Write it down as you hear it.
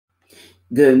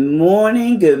Good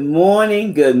morning, good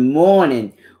morning, good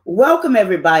morning. Welcome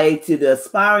everybody to the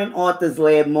Aspiring Authors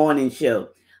Lab Morning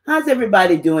Show. How's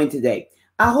everybody doing today?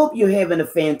 I hope you're having a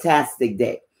fantastic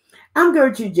day. I'm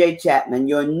Gertrude J. Chapman,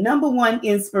 your number one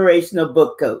inspirational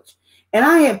book coach, and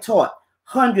I have taught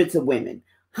hundreds of women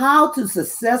how to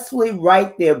successfully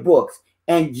write their books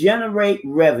and generate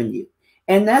revenue.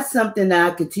 And that's something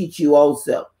that I could teach you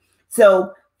also.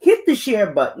 So hit the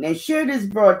share button and share this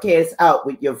broadcast out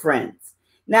with your friends.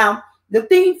 Now, the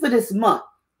theme for this month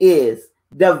is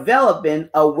developing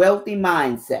a wealthy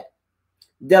mindset.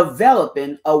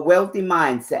 Developing a wealthy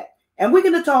mindset. And we're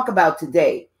going to talk about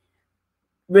today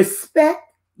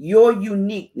respect your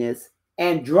uniqueness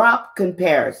and drop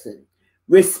comparison.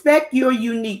 Respect your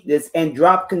uniqueness and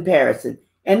drop comparison.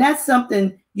 And that's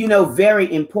something,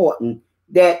 very important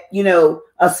that,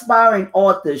 aspiring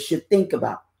authors should think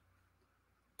about.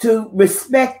 To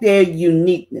respect their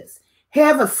uniqueness.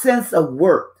 Have a sense of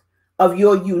worth of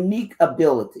your unique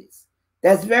abilities.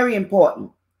 That's very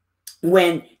important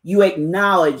when you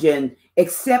acknowledge and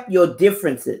accept your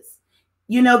differences,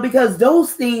 because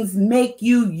those things make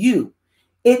you you.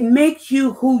 It makes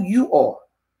you who you are.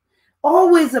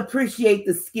 Always appreciate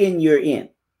the skin you're in.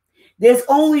 There's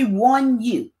only one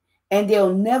you, and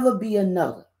there'll never be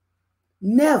another.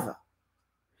 Never.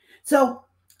 So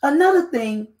another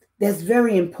thing that's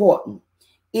very important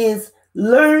is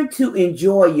learn to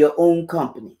enjoy your own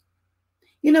company.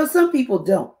 Some people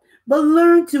don't, but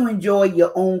learn to enjoy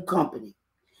your own company.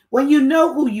 When you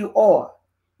know who you are,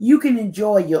 you can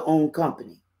enjoy your own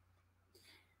company.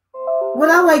 What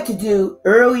I like to do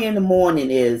early in the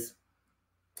morning is,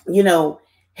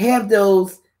 have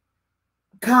those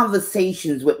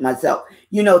conversations with myself,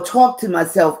 talk to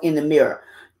myself in the mirror.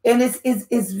 And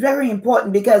it's very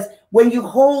important because when you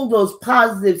hold those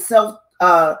positive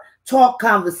talk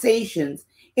conversations,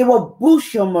 it will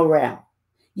boost your morale.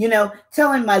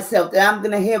 Telling myself that I'm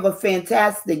going to have a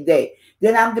fantastic day,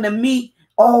 that I'm going to meet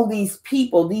all these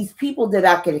people that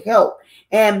I could help,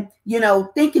 and,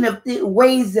 thinking of the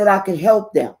ways that I could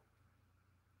help them.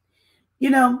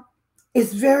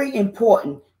 It's very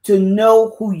important to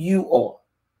know who you are,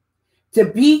 to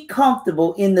be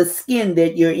comfortable in the skin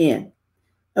that you're in.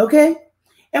 Okay?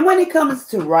 And when it comes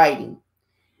to writing,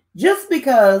 just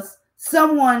because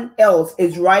someone else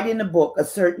is writing a book a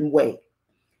certain way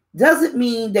doesn't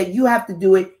mean that you have to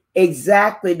do it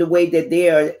exactly the way that they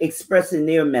are expressing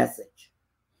their message.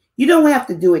 You don't have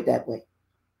to do it that way.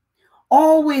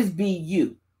 Always be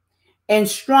you and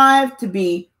strive to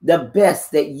be the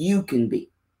best that you can be.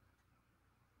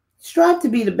 Strive to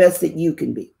be the best that you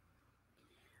can be.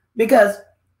 Because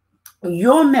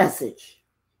your message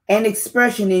and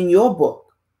expression in your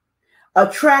book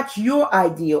attracts your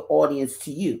ideal audience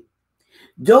to you.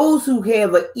 Those who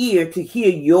have an ear to hear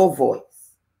your voice.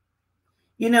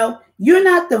 You're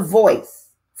not the voice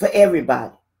for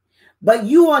everybody, but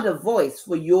you are the voice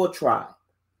for your tribe.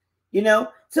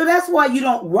 So that's why you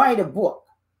don't write a book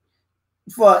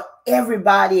for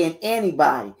everybody and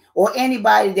anybody, or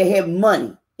anybody that have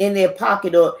money in their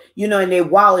pocket, or, in their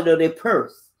wallet or their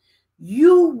purse.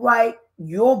 You write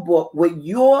your book with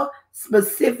your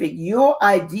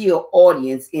ideal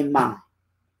audience in mind.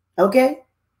 Okay?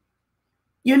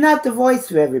 You're not the voice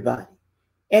for everybody.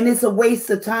 And it's a waste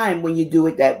of time when you do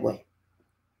it that way.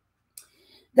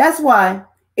 That's why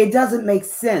it doesn't make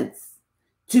sense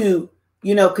to,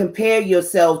 compare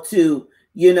yourself to,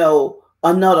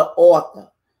 another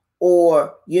author,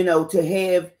 or, to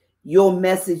have your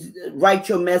message, write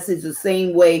your message the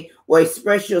same way, or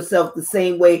express yourself the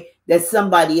same way that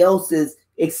somebody else is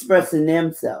expressing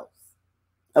themselves.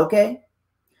 Okay?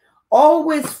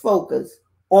 Always focus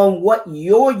on what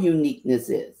your uniqueness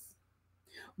is.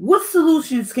 What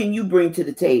solutions can you bring to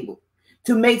the table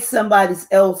to make somebody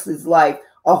else's life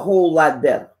a whole lot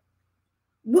better?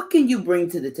 What can you bring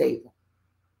to the table?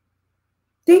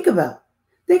 Think about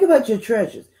your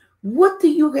treasures. What do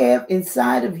you have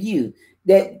inside of you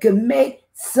that can make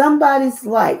somebody's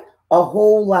life a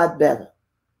whole lot better?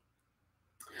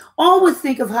 Always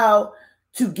think of how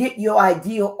to get your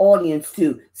ideal audience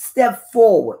to step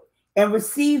forward and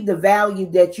receive the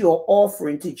value that you're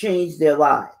offering to change their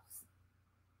lives.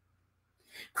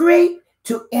 Create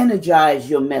to energize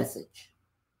your message.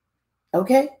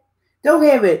 Okay? Don't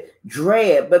have it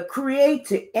drab, but create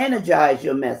to energize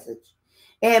your message.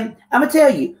 And I'm going to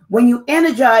tell you, when you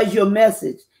energize your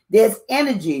message, there's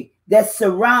energy that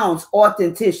surrounds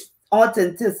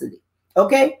authenticity.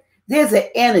 Okay? There's an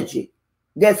energy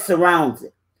that surrounds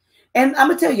it. And I'm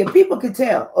going to tell you, people can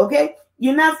tell. Okay?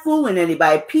 You're not fooling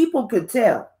anybody. People can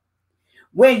tell.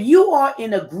 When you are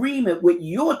in agreement with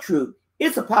your truth,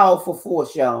 it's a powerful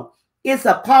force, y'all. It's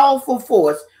a powerful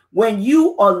force when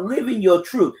you are living your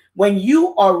truth, when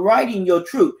you are writing your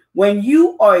truth, when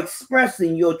you are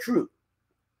expressing your truth.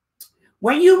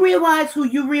 When you realize who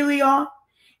you really are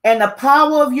and the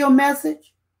power of your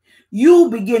message, you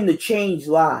begin to change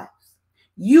lives.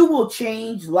 You will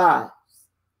change lives.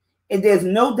 And there's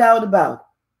no doubt about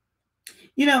it.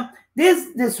 You know,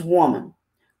 there's this woman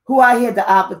who I had the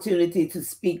opportunity to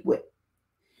speak with.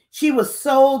 She was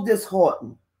so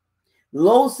disheartened,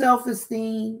 low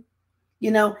self-esteem,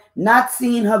 not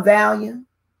seeing her value,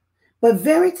 but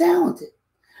very talented,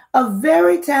 a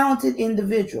very talented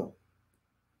individual.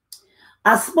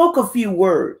 I spoke a few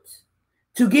words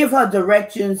to give her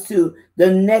directions to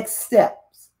the next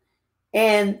steps.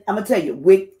 And I'm going to tell you,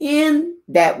 within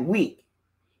that week,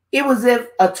 it was as if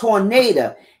a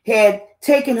tornado had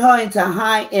taken her into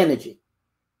high energy.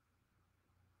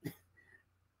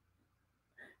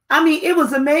 I mean, it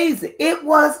was amazing. It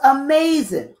was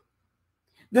amazing.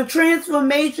 The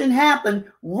transformation happened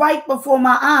right before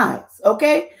my eyes,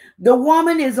 okay? The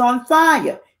woman is on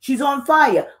fire. She's on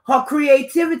fire. Her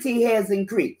creativity has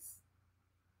increased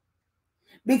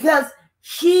because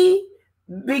she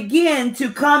began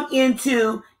to come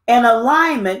into an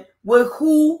alignment with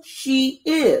who she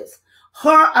is,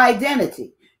 her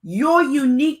identity. Your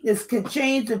uniqueness can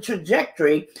change the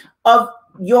trajectory of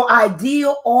your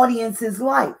ideal audience's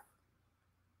life.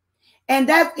 And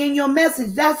that's in your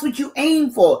message. That's what you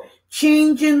aim for.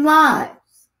 Changing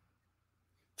lives.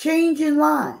 Changing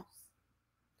lives.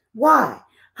 Why?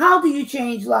 How do you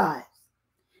change lives?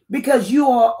 Because you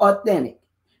are authentic.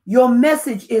 Your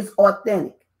message is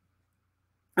authentic.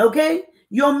 Okay?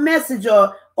 Your message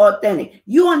are authentic.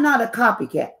 You are not a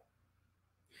copycat.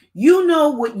 You know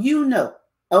what you know.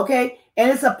 Okay?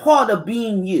 And it's a part of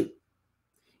being you.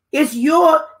 It's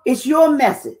your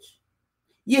message.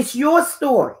 It's your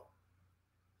story.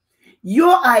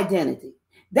 Your identity.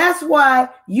 That's why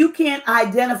you can't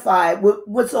identify with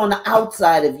what's on the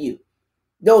outside of you.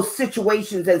 Those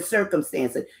situations and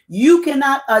circumstances. You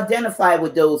cannot identify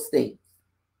with those things.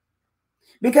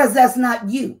 Because that's not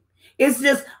you. It's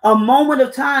just a moment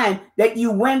of time that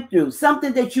you went through.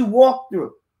 Something that you walked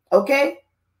through. Okay?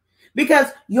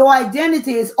 Because your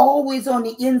identity is always on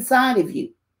the inside of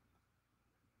you.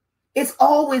 It's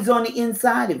always on the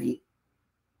inside of you.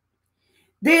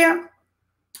 There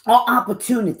are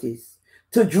opportunities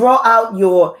to draw out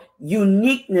your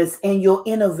uniqueness and your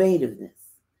innovativeness.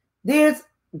 There's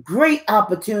great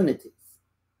opportunities.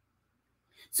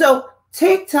 So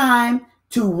take time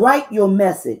to write your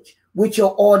message with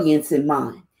your audience in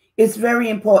mind. It's very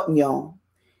important, y'all.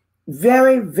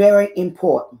 Very, very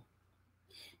important.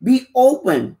 Be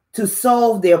open to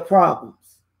solve their problems.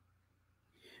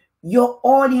 Your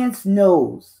audience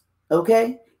knows,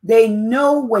 okay? They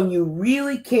know when you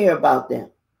really care about them.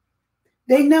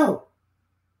 They know.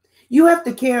 You have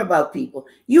to care about people.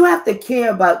 You have to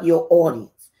care about your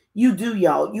audience. You do,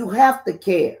 y'all. You have to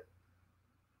care.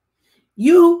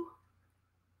 You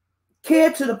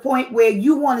care to the point where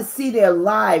you want to see their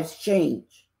lives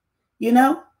change. You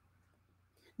know?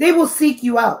 They will seek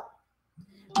you out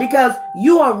because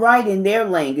you are writing their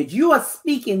language. You are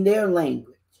speaking their language.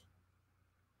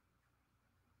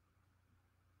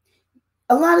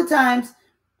 A lot of times,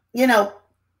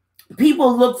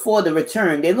 people look for the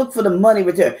return. They look for the money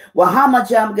return. Well, how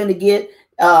much I'm going to get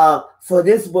for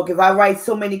this book if I write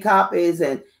so many copies,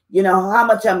 and how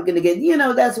much I'm going to get.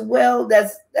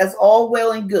 That's all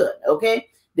well and good. Okay,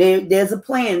 there's a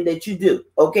plan that you do.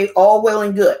 Okay, all well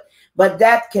and good, but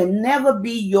that can never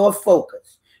be your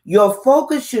focus. Your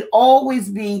focus should always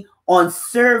be on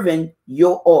serving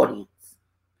your audience,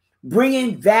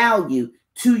 bringing value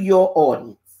to your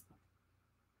audience.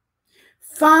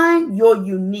 Find your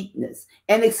uniqueness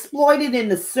and exploit it in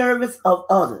the service of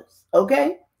others,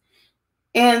 okay?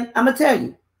 And I'm going to tell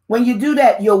you, when you do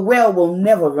that, your well will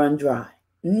never run dry.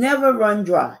 Never run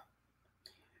dry.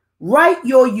 Write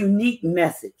your unique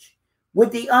message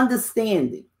with the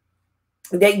understanding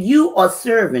that you are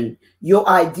serving your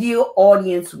ideal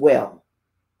audience well.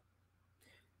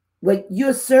 But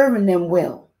you're serving them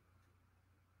well.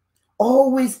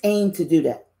 Always aim to do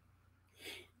that.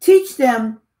 Teach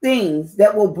them things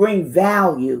that will bring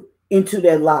value into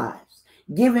their lives,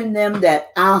 giving them that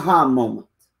aha moment.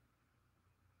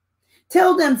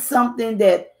 Tell them something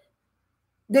that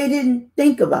they didn't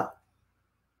think about.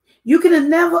 You can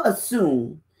never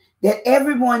assume that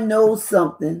everyone knows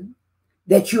something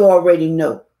that you already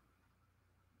know.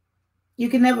 You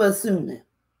can never assume that.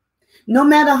 No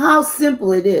matter how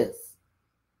simple it is.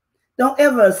 Don't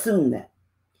ever assume that.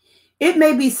 It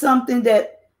may be something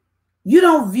that you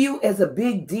don't view as a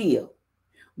big deal,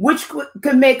 which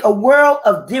could make a world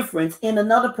of difference in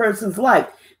another person's life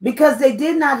because they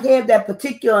did not have that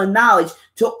particular knowledge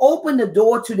to open the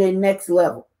door to their next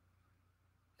level.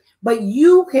 But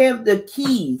you have the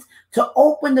keys to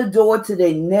open the door to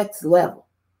their next level.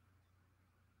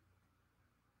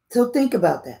 So think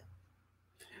about that.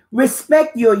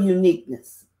 Respect your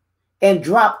uniqueness and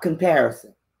drop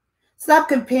comparison. Stop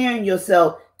comparing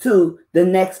yourself to the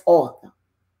next author,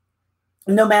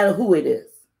 no matter who it is.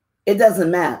 It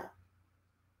doesn't matter.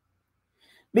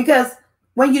 Because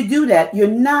when you do that, you're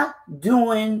not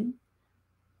doing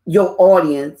your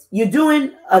audience, you're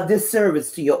doing a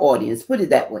disservice to your audience. Put it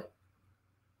that way.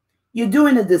 You're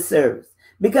doing a disservice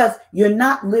because you're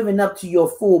not living up to your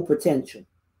full potential.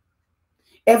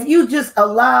 If you just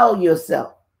allow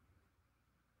yourself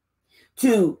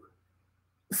to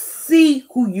see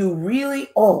who you really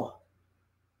are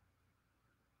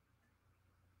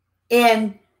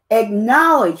and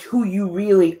acknowledge who you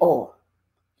really are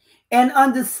and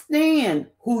understand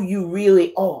who you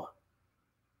really are,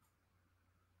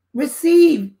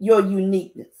 receive your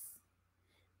uniqueness.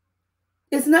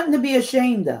 It's nothing to be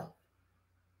ashamed of.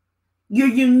 You're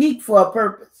unique for a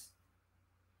purpose.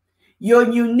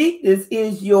 Your uniqueness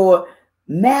is your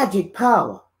magic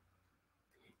power.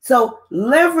 So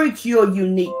leverage your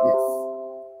uniqueness.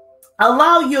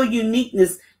 Allow your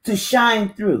uniqueness to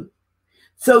shine through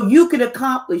so you can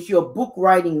accomplish your book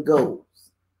writing goals.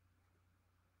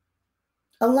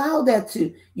 Allow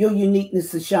your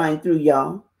uniqueness to shine through,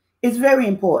 y'all. It's very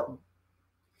important.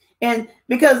 And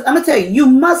because I'm going to tell you, you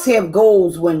must have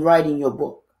goals when writing your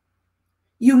book.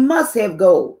 You must have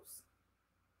goals.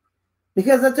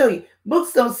 Because I tell you,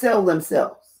 books don't sell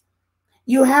themselves.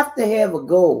 You have to have a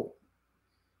goal.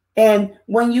 And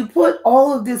when you put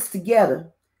all of this together,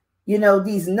 you know,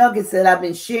 these nuggets that I've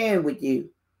been sharing with you,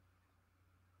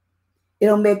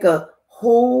 it'll make a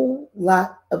whole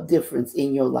lot of difference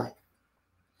in your life.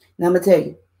 Now, I'm going to tell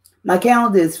you, my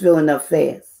calendar is filling up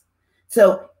fast.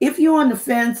 So if you're on the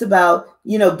fence about,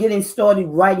 getting started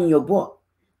writing your book,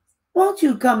 why don't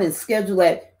you come and schedule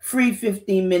that free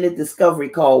 15-minute discovery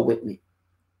call with me?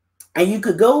 And you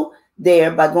could go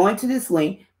there by going to this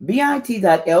link,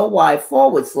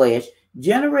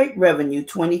 bit.ly/generate revenue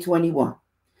 2021.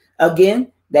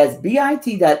 Again, that's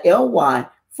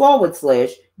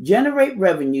bit.ly/generate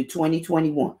revenue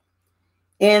 2021.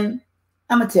 And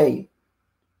I'm going to tell you,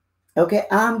 okay,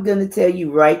 I'm going to tell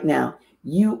you right now,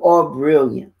 you are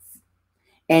brilliant.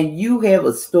 And you have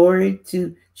a story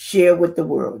to share with the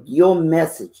world. Your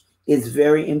message is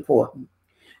very important.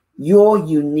 Your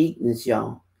uniqueness,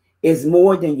 y'all, is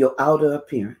more than your outer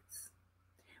appearance.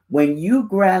 When you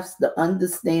grasp the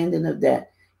understanding of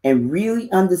that and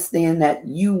really understand that,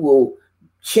 you will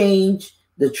change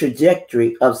the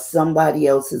trajectory of somebody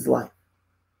else's life.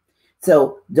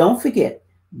 So don't forget,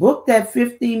 book that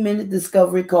 15-minute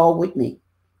discovery call with me.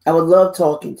 I would love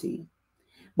talking to you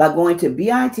by going to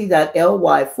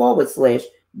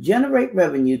bit.ly/generate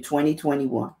revenue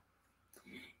 2021.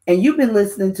 And you've been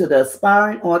listening to the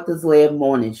Aspiring Authors Lab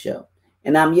Morning Show.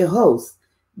 And I'm your host,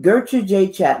 Gertrude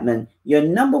J. Chapman, your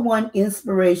 #1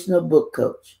 inspirational book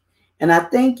coach. And I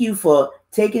thank you for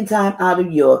taking time out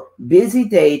of your busy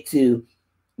day to,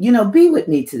 be with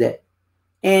me today.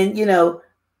 And,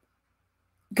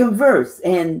 converse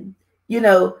and,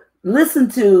 listen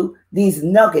to these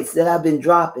nuggets that I've been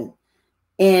dropping.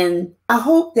 And I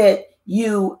hope that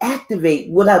you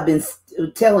activate what I've been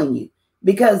telling you,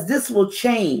 because this will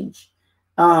change,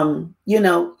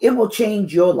 it will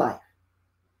change your life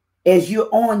as you're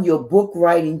on your book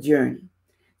writing journey.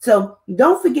 So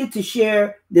don't forget to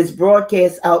share this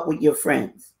broadcast out with your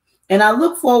friends. And I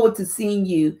look forward to seeing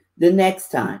you the next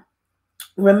time.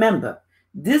 Remember,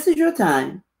 this is your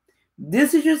time.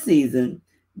 This is your season.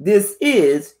 This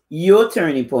is your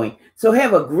turning point. So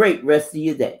have a great rest of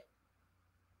your day.